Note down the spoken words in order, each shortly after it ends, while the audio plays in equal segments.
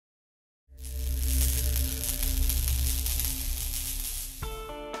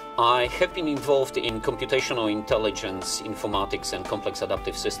I have been involved in computational intelligence, informatics and complex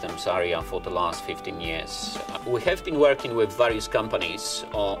adaptive systems area for the last 15 years. We have been working with various companies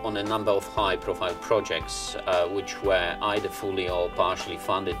on a number of high-profile projects which were either fully or partially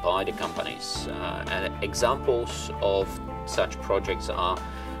funded by the companies. And examples of such projects are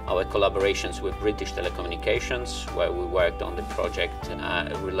our collaborations with British Telecommunications, where we worked on the project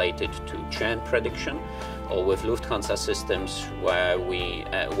related to churn prediction, or with Lufthansa Systems, where we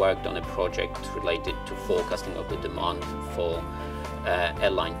worked on a project related to forecasting of the demand for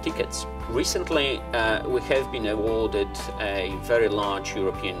airline tickets. Recently, we have been awarded a very large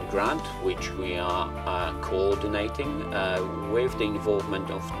European grant, which we are coordinating with the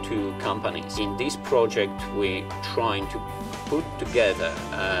involvement of two companies. In this project, we're trying to put together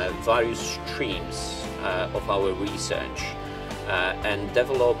various streams of our research and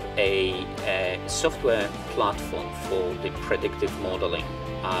develop a software platform for the predictive modeling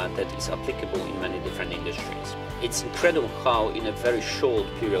that is applicable in many different industries. It's incredible how in a very short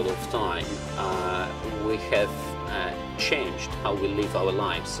period of time we have changed how we live our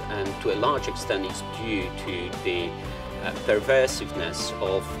lives, and to a large extent it's due to the pervasiveness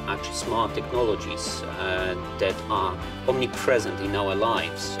of actually smart technologies that are omnipresent in our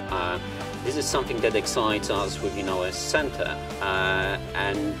lives. This is something that excites us within our center,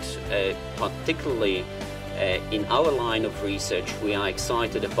 and particularly in our line of research, we are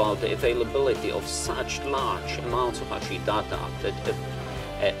excited about the availability of such large amounts of actually data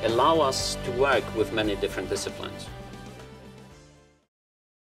that allow us to work with many different disciplines.